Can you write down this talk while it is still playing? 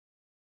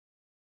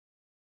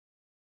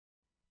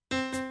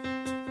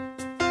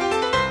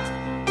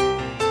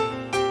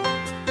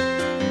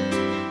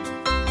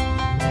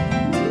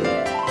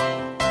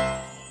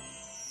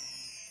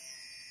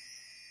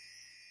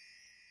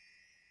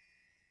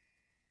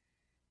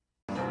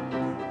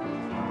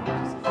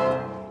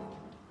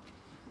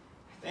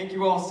Thank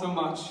you all so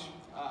much.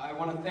 I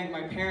want to thank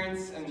my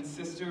parents and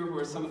sister, who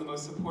are some of the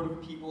most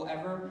supportive people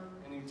ever,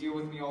 and who deal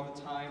with me all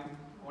the time.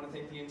 I want to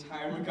thank the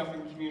entire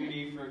MacGuffin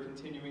community for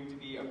continuing to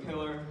be a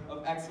pillar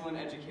of excellent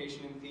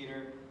education in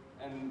theater,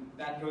 and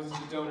that goes to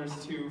the donors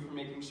too, for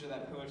making sure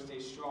that pillar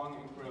stays strong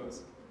and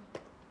grows.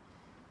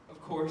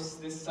 Of course,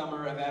 this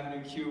summer of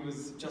Avenue Q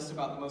was just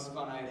about the most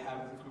fun I'd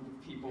had with a group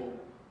of people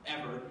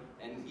ever,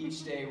 and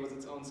each day was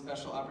its own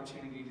special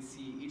opportunity to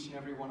see each and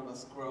every one of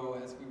us grow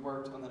as we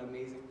worked on that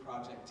amazing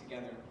project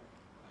together.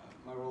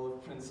 My role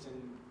at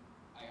Princeton,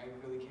 I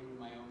really came to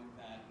my own with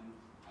that, and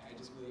I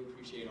just really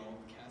appreciate all of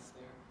the cast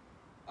there.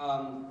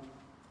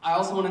 I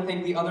also want to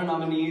thank the other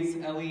nominees,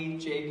 Ellie,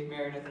 Jake,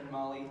 Meredith, and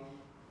Molly.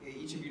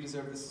 Each of you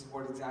deserve this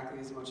award exactly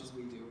as much as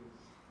we do.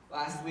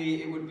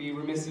 Lastly, it would be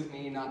remiss of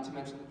me not to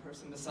mention the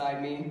person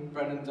beside me,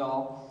 Brenden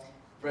Dahl.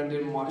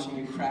 Brenden, watching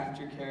you craft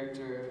your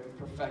character and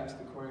perfect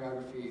the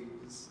choreography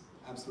is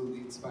absolutely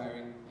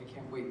inspiring. I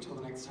can't wait until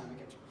the next time I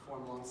get to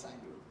perform alongside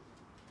you.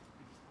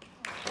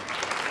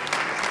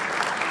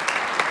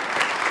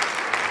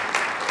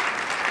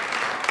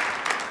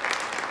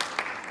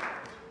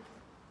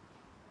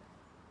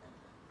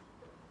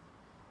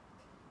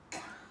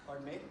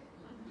 Pardon me?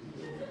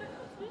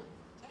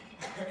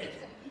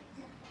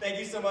 Thank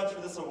you so much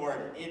for this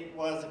award. It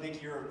was a big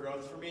year of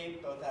growth for me,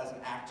 both as an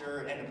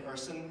actor and a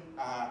person.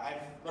 I've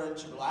learned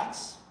to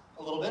relax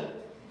a little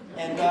bit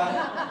and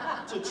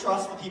to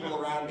trust the people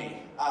around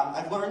me.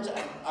 I've learned,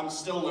 I'm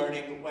still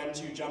learning, when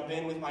to jump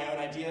in with my own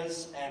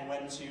ideas and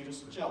when to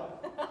just chill.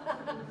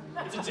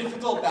 It's a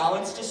difficult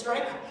balance to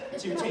strike,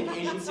 to take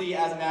agency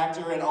as an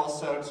actor and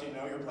also to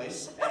know your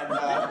place. And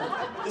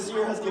this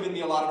year has given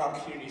me a lot of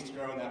opportunities to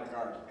grow in that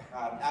regard.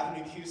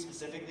 Avenue Q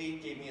specifically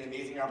gave me an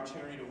amazing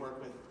opportunity to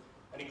work with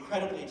an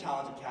incredibly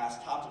talented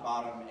cast, top to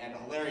bottom, and a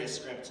hilarious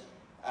script,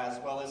 as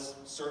well as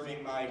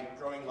serving my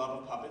growing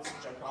love of puppets,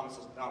 which I promise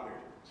is not weird.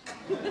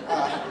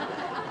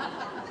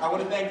 I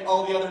want to thank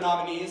all the other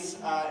nominees,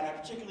 and I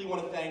particularly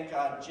want to thank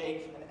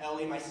Jake and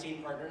Ellie, my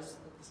scene partners,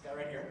 this guy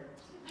right here,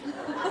 and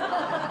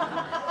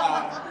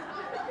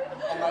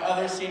my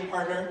other scene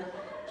partner,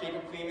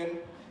 Jakob Kleeman,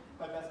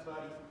 my best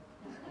buddy.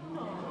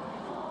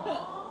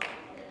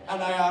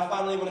 And I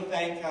finally want to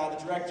thank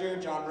the director,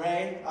 John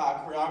Ray,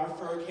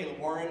 choreographer, Kayla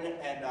Warren,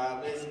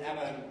 and Liz and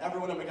Emma, and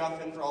everyone at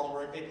MacGuffin for all the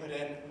work they put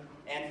in.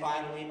 And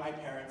finally, my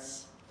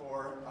parents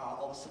for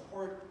all the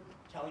support,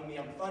 telling me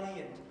I'm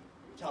funny and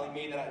telling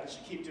me that I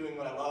should keep doing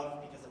what I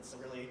love because it's a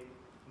really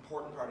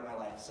important part of my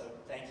life. So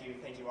thank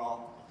you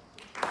all.